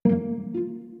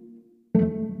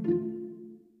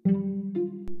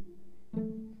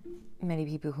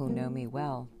Many people who know me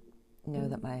well know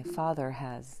that my father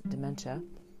has dementia,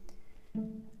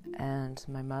 and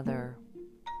my mother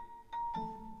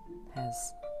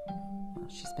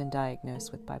she's been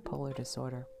diagnosed with bipolar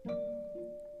disorder.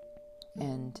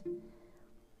 And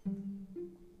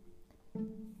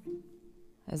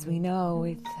as we know,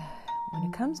 when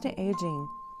it comes to aging,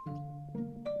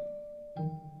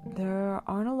 there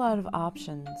aren't a lot of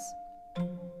options.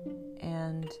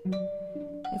 And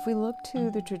if we look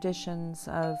to the traditions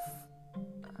of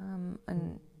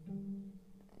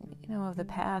of the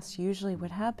past, usually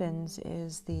what happens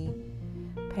is the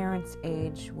parents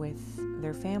age with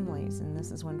their families, and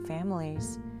this is when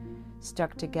families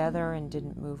stuck together and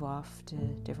didn't move off to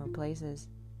different places.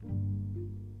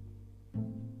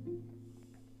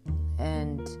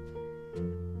 And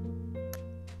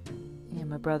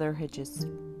my brother had just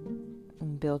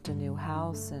built a new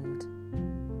house, and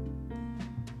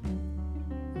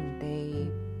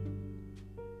they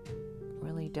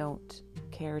really don't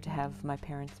care to have my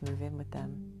parents move in with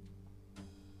them.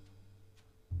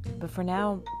 But for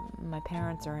now, my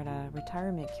parents are in a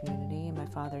retirement community and my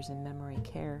father's in memory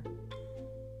care.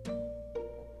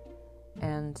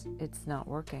 And it's not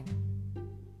working.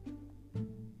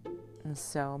 And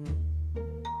so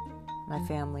my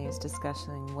family is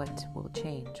discussing what will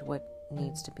change, what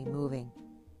needs to be moving.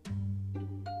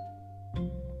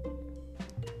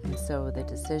 And so the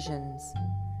decision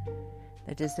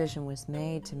was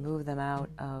made to move them out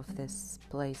of this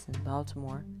place in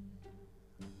Baltimore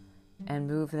and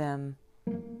move them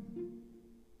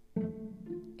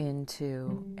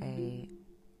into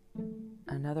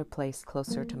another place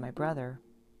closer to my brother.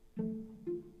 And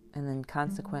then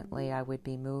consequently, I would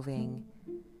be moving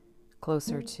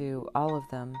closer to all of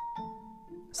them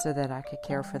so that I could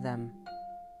care for them.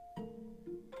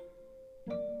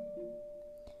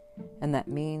 And that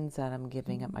means that I'm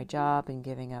giving up my job and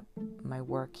giving up my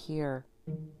work here.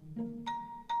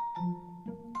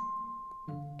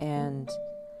 And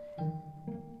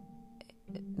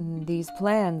these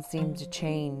plans seem to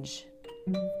change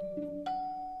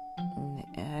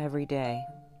every day.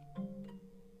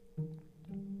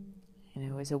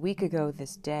 It was a week ago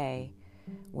this day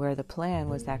where the plan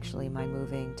was actually my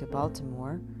moving to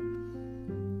Baltimore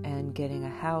and getting a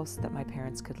house that my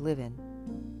parents could live in.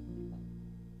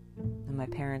 And my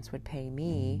parents would pay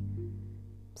me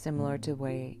similar to the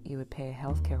way you would pay a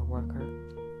healthcare worker,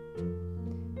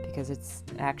 because it's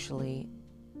actually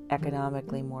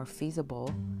economically more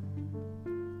feasible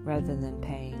rather than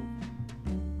paying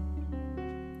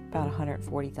about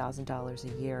 $140,000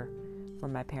 a year for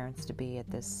my parents to be at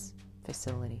this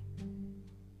facility.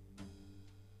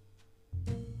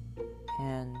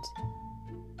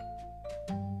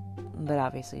 But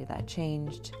obviously that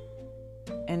changed,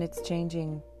 and it's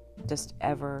changing just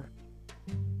every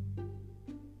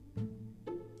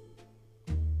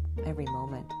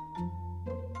moment.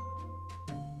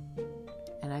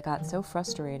 And I got so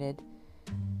frustrated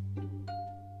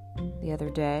the other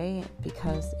day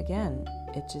because, again,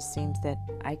 it just seems that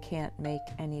I can't make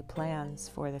any plans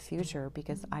for the future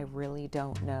because I really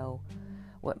don't know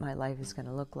what my life is going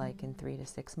to look like in 3 to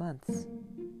 6 months.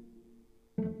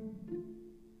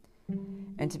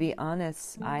 And to be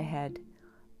honest, I had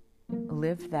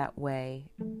lived that way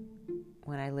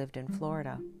when I lived in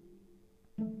Florida.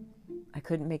 I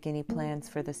couldn't make any plans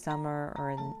for the summer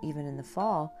or even in the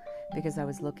fall because I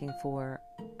was looking for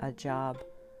a job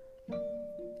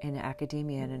in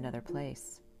academia in another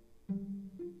place.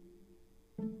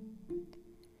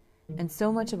 And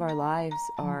so much of our lives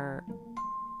are,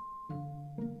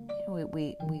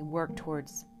 we work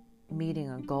towards meeting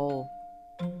a goal.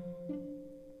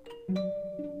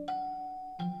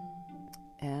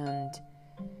 And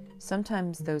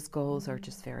sometimes those goals are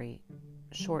just very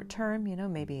short term,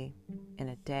 maybe in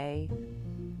a day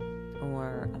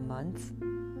or a month.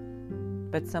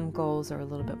 But some goals are a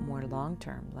little bit more long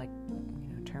term, like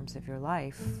in terms of your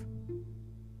life.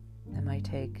 It might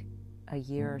take a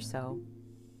year or so.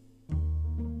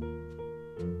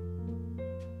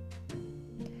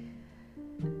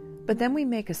 But then we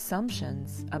make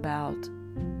assumptions about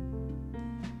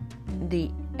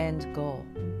the end goal.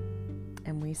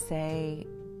 And we say,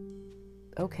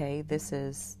 okay, this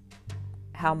is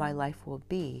how my life will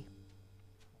be.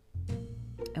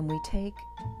 And we take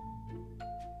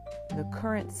the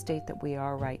current state that we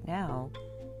are right now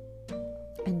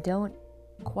and don't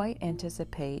quite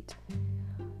anticipate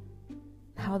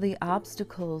how the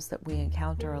obstacles that we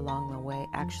encounter along the way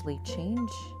actually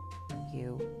change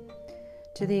you,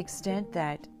 to the extent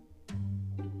that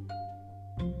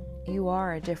you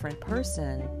are a different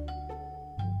person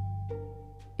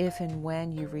if and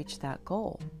when you reach that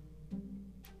goal.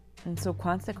 And so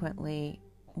consequently,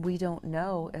 we don't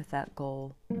know if that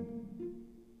goal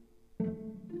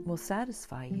will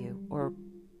satisfy you or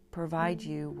provide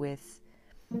you with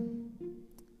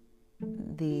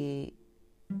the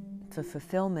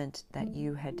fulfillment that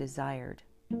you had desired.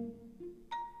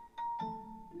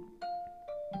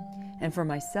 And for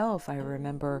myself, I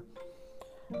remember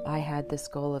I had this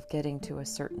goal of getting to a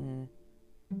certain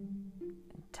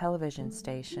television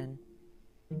station,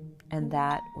 and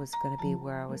that was going to be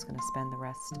where I was going to spend the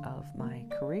rest of my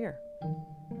career.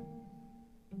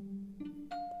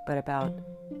 But about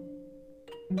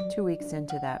 2 weeks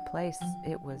into that place,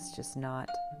 it was just not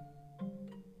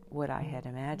what I had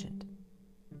imagined.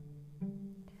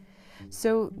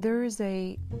 So there is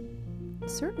a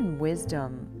certain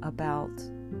wisdom about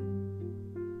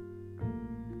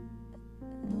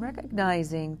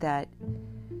recognizing that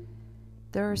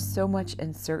there is so much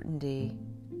uncertainty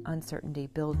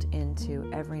built into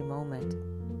every moment,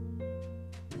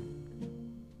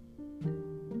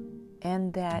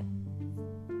 and that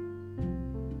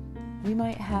we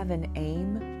might have an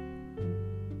aim,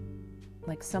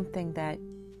 like something that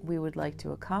we would like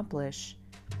to accomplish,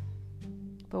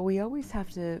 but we always have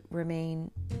to remain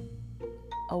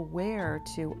aware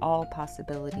to all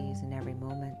possibilities in every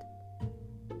moment.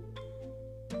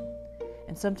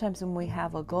 And sometimes when we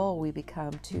have a goal, we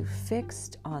become too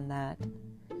fixed on that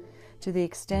to the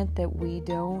extent that we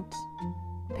don't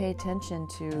pay attention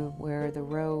to where the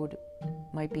road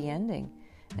might be ending.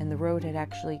 And the road had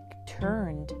actually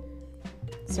turned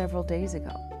several days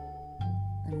ago,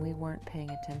 and we weren't paying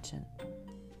attention.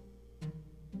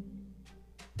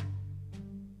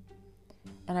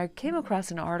 And I came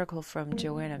across an article from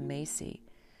Joanna Macy.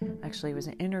 Actually, it was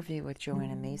an interview with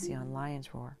Joanna Macy on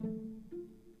Lion's Roar.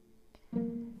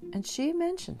 And she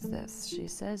mentions this. She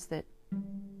says that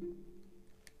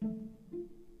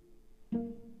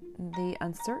the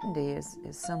uncertainty is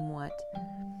somewhat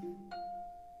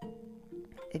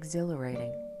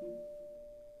exhilarating.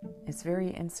 It's very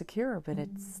insecure, but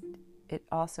it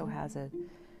also has a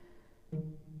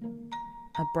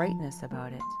brightness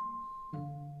about it.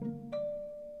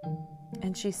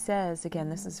 And she says, again,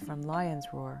 this is from Lion's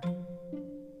Roar.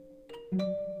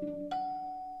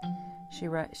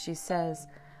 She says,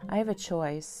 I have a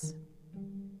choice.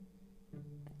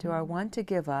 Do I want to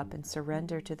give up and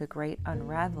surrender to the great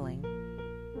unraveling?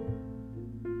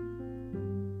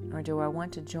 Or do I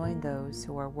want to join those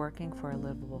who are working for a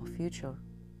livable future?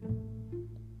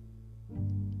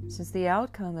 Since the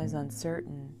outcome is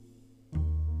uncertain,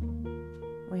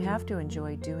 we have to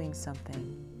enjoy doing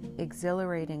something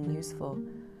exhilarating, useful,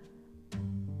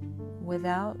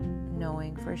 without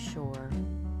knowing for sure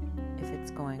if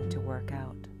it's going to work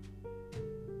out.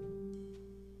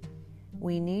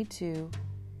 We need to,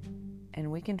 and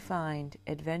we can find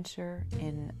adventure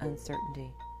in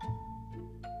uncertainty.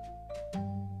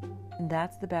 And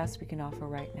that's the best we can offer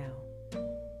right now.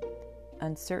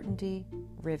 Uncertainty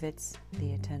rivets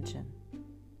the attention.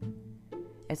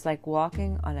 It's like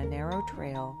walking on a narrow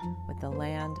trail with the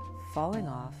land falling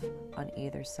off on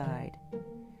either side.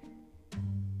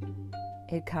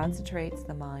 It concentrates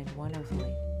the mind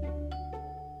wonderfully.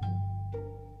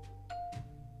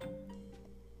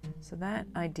 So that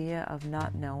idea of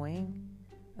not knowing,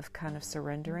 of kind of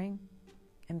surrendering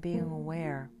and being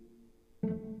aware,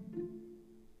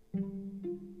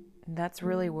 that's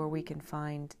really where we can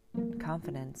find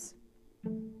confidence.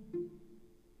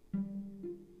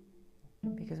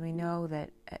 Because we know that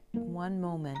at one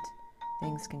moment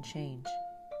things can change.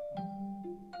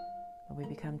 But we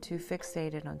become too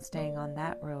fixated on staying on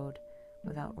that road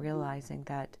without realizing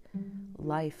that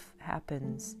life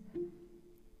happens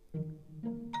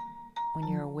when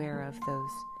you're aware of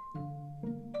those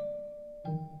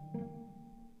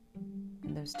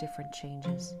different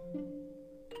changes.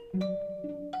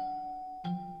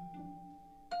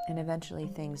 And eventually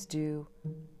things do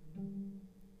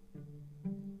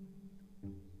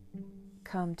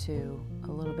come to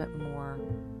a little bit more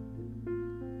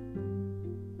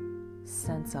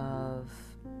sense of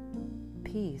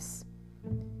peace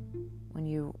when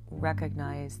you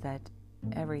recognize that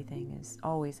everything is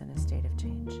always in a state of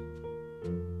change.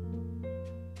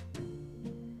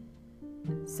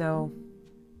 So,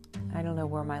 I don't know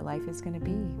where my life is going to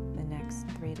be the next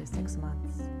 3 to 6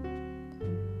 months,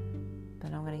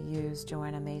 but I'm going to use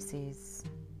Joanna Macy's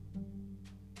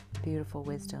beautiful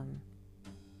wisdom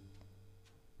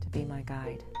to be my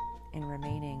guide in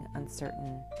remaining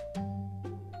uncertain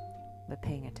but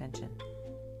paying attention.